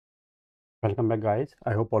Welcome back, guys.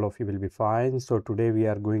 I hope all of you will be fine. So today we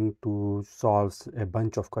are going to solve a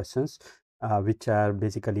bunch of questions which are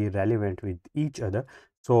basically relevant with each other.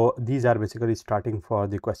 So these are basically starting for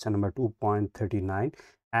the question number 2.39,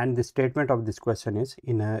 and the statement of this question is: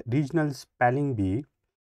 in a regional spelling bee,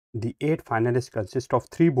 the 8 finalists consist of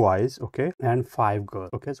 3 boys, okay, and 5 girls.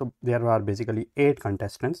 Okay, so there are basically 8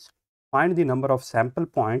 contestants. Find the number of sample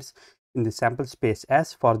points in the sample space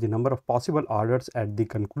S for the number of possible orders at the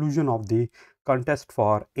conclusion of the contest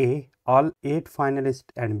for A, all 8 finalists,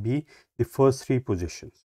 and B, the first 3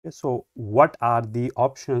 positions. Okay, so what are the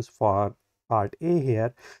options for part A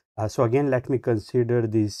here? So again, let me consider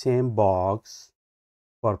the same box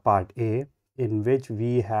for part A, in which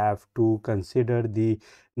we have to consider the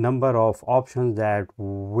number of options, that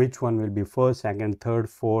which one will be first, second, third,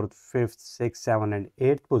 fourth, fifth, sixth, seventh, and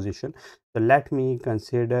eighth position. So let me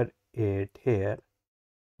consider it here.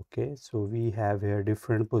 Okay, so we have here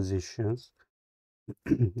different positions.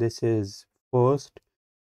 This is first,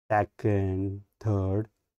 second, third,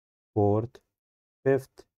 fourth,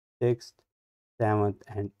 fifth, sixth, 7th,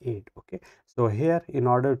 and 8th. Okay, so here, in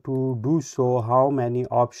order to do so, how many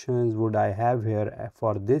options would I have here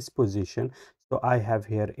for this position? So I have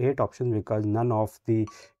here 8 options, because none of the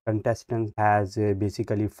contestants has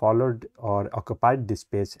basically followed or occupied this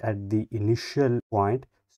space at the initial point.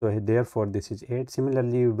 So therefore this is 8.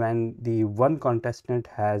 Similarly, when the one contestant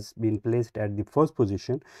has been placed at the first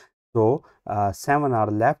position, so 7 are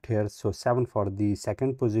left here. So 7 for the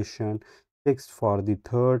second position, 6 for the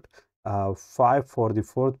third, 5 for the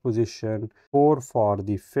fourth position, 4 for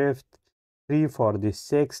the fifth, 3 for the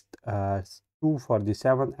sixth, 2 for the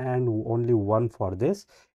seventh, and only 1 for this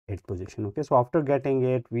eighth position. Okay, so after getting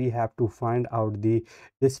it, we have to find out the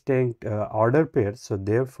distinct order pairs. So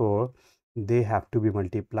therefore they have to be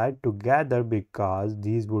multiplied together, because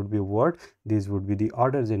these would be what, these would be the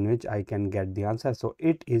orders in which I can get the answer. So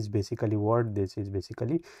it is basically what, this is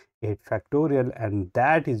basically 8 factorial, and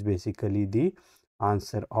that is basically the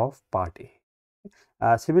answer of part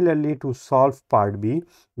A. Similarly, to solve part B,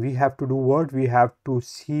 we have to do what, we have to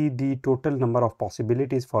see the total number of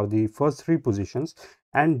possibilities for the first 3 positions,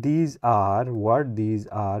 and these are what, these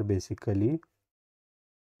are basically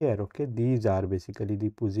here. Okay, these are basically the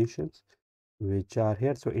positions which are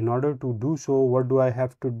here. So in order to do so, what do I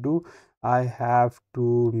have to do? I have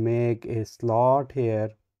to make a slot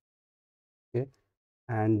here. Okay,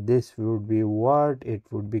 and this would be what, it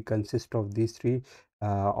would be consist of these 3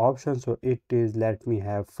 options. So it is, let me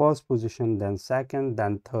have first position, then second,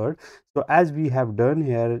 then third. So as we have done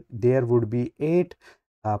here, there would be 8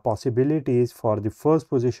 possibilities for the first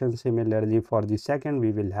position. Similarly, for the second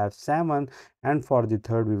we will have 7, and for the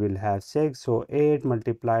third we will have 6. So 8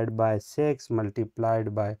 multiplied by 6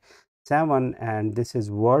 multiplied by 7, and this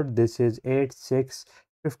is what, this is 8, 6,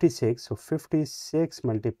 56. So 56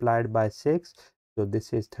 multiplied by 6, so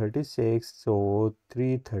this is 36, so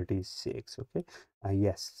 336. Okay,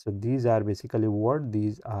 yes, so these are basically what,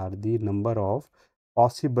 these are the number of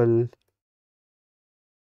possible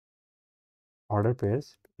order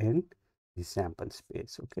pairs in the sample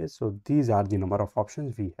space. Okay, so these are the number of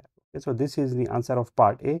options we have. Okay, so this is the answer of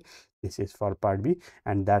part A, this is for part B,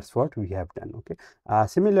 and that's what we have done. Okay,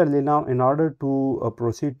 similarly, now in order to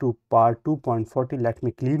proceed to part 2.40, let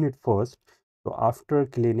me clean it first. So after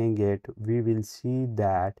cleaning it, we will see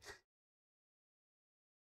that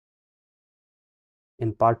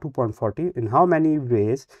in part 2.40, in how many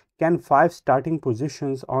ways can 5 starting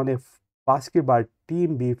positions on a basketball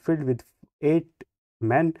team be filled with 8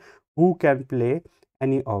 men who can play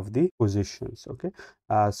any of the positions? Okay,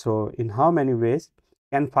 so in how many ways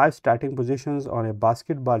can 5 starting positions on a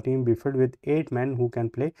basketball team be filled with 8 men who can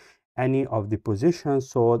play any of the positions?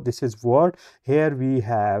 So this is what, here we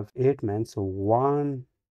have 8 men. So 1,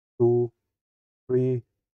 2, 3,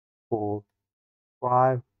 4,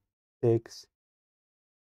 5, 6,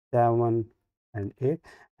 7, and 8,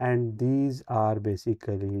 and these are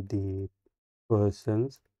basically the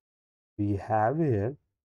persons we have here.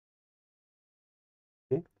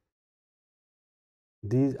 Okay,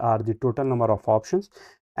 these are the total number of options,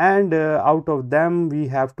 and out of them we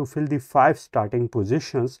have to fill the 5 starting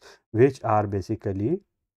positions, which are basically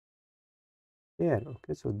here.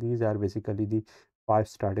 Okay, so these are basically the 5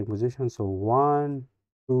 starting positions. So 1,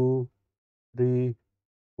 2, 3,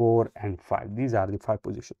 4, and 5, these are the 5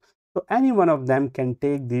 positions. So any one of them can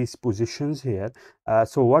take these positions here.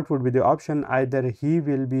 So what would be the option? Either he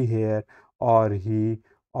will be here, or he,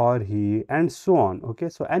 and so on. Okay,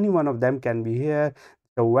 so any one of them can be here.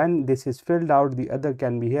 So when this is filled out, the other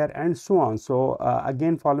can be here, and so on. So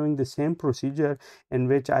again, following the same procedure, in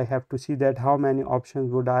which I have to see that how many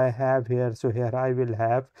options would I have here. So here I will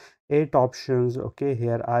have 8 options. Okay,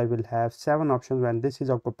 here I will have 7 options. When this is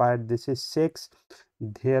occupied, this is 6,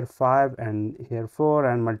 here 5, and here 4,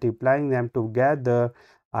 and multiplying them together,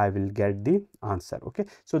 I will get the answer. Okay,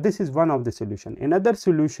 so this is one of the solution. Another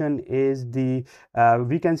solution is the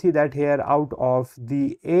we can see that here, out of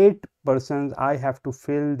the 8 persons, I have to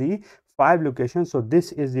fill the 5 locations. So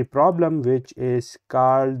this is the problem which is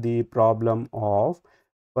called the problem of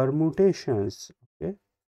permutations. Okay,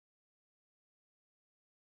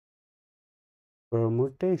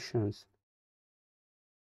 permutations.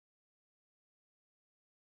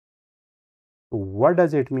 So what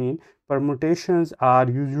does it mean? Permutations are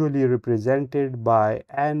usually represented by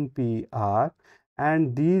NPR,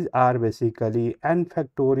 and these are basically n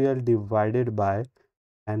factorial divided by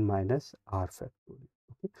n minus r factorial.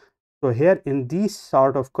 Okay. So here in these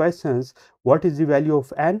sort of questions, what is the value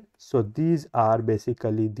of n? So these are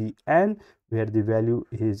basically the n, where the value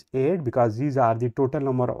is 8, because these are the total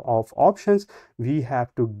number of options we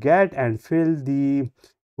have to get and fill the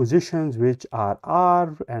positions which are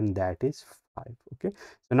r, and that is 5. Okay,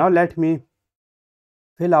 so now let me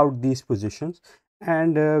fill out these positions,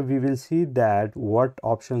 and we will see that what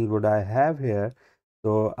options would I have here.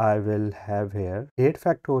 So I will have here 8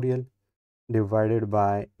 factorial divided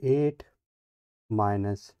by 8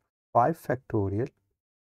 minus 5 factorial.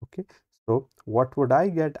 Okay, so what would I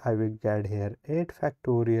get? I will get here 8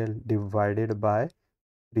 factorial divided by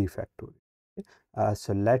 3 factorial. Okay.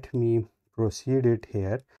 So let me proceed it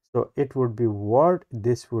here. So it would be what?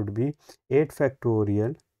 This would be 8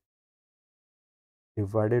 factorial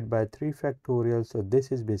divided by 3 factorial. So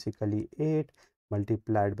this is basically 8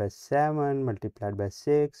 multiplied by 7 multiplied by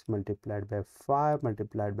 6 multiplied by 5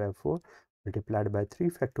 multiplied by 4 multiplied by 3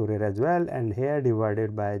 factorial as well, and here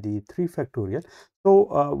divided by the 3 factorial.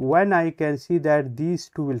 So when I can see that these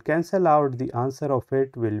two will cancel out, the answer of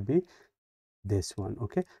it will be this one.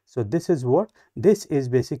 Okay, so this is what? This is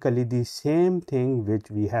basically the same thing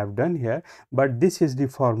which we have done here, but this is the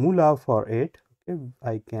formula for it. Okay,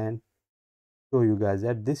 I can show you guys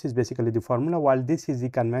that this is basically the formula, while this is the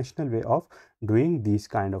conventional way of doing these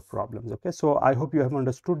kind of problems. Okay, so I hope you have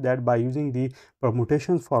understood that by using the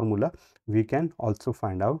permutations formula, we can also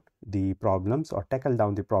find out the problems or tackle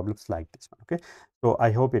down the problems like this one. Okay, so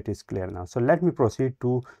I hope it is clear now. So let me proceed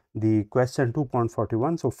to the question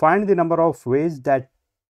 2.41. So find the number of ways that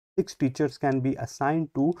 6 teachers can be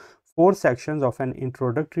assigned to 4 sections of an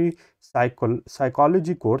introductory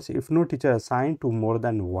psychology course if no teacher assigned to more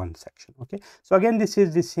than one section. Okay, so again, this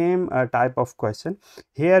is the same type of question.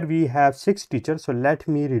 Here we have 6 teachers, so let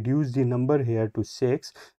me reduce the number here to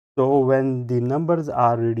 6. So when the numbers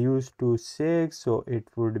are reduced to 6, so it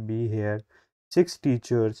would be here 6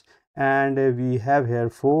 teachers, and we have here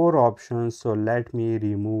 4 options, so let me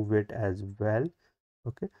remove it as well.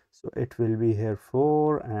 Okay, so it will be here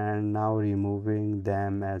 4, and now removing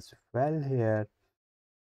them as well here.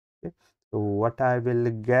 Okay, so what I will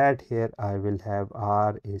get here, I will have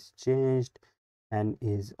r is changed and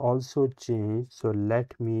is also changed. So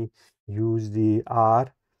let me use the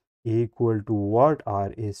r equal to what?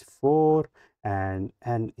 R is 4 and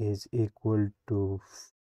n is equal to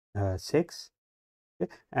 6.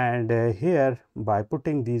 Okay. And here, by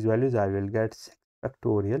putting these values, I will get 6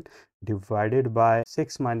 factorial divided by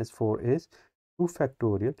 6 minus 4 is 2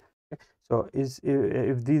 factorial. Okay. So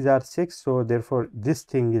if these are 6, so therefore this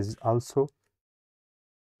thing is also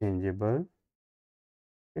changeable.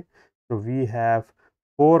 Okay. So we have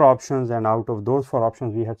 4 options, and out of those 4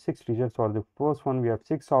 options we have 6 teachers. For the first one we have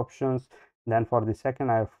 6 options, then for the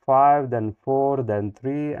second I have 5, then 4, then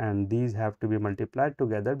 3, and these have to be multiplied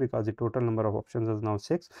together because the total number of options is now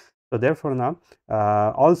 6. So therefore now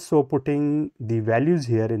also putting the values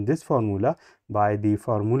here in this formula by the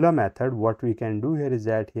formula method, what we can do here is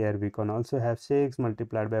that here we can also have 6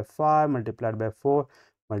 multiplied by 5 multiplied by 4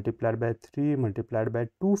 multiplied by 3 multiplied by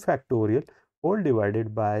 2 factorial whole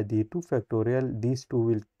divided by the 2 factorial. These two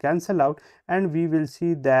will cancel out, and we will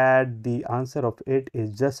see that the answer of it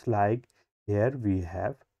is just like here we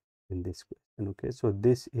have in this question. Okay, so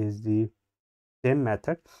this is the same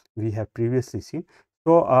method we have previously seen.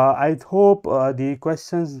 So I hope the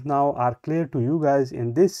questions now are clear to you guys.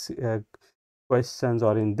 In this questions,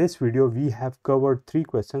 or in this video, we have covered 3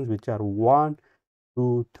 questions which are 1,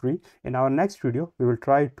 2, 3. In our next video, we will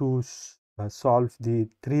try to solve the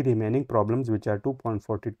 3 remaining problems, which are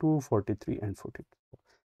 2.42, 43, and 42.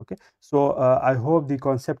 Okay, so I hope the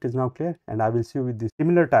concept is now clear, and I will see you with the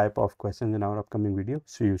similar type of questions in our upcoming video.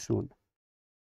 See you soon.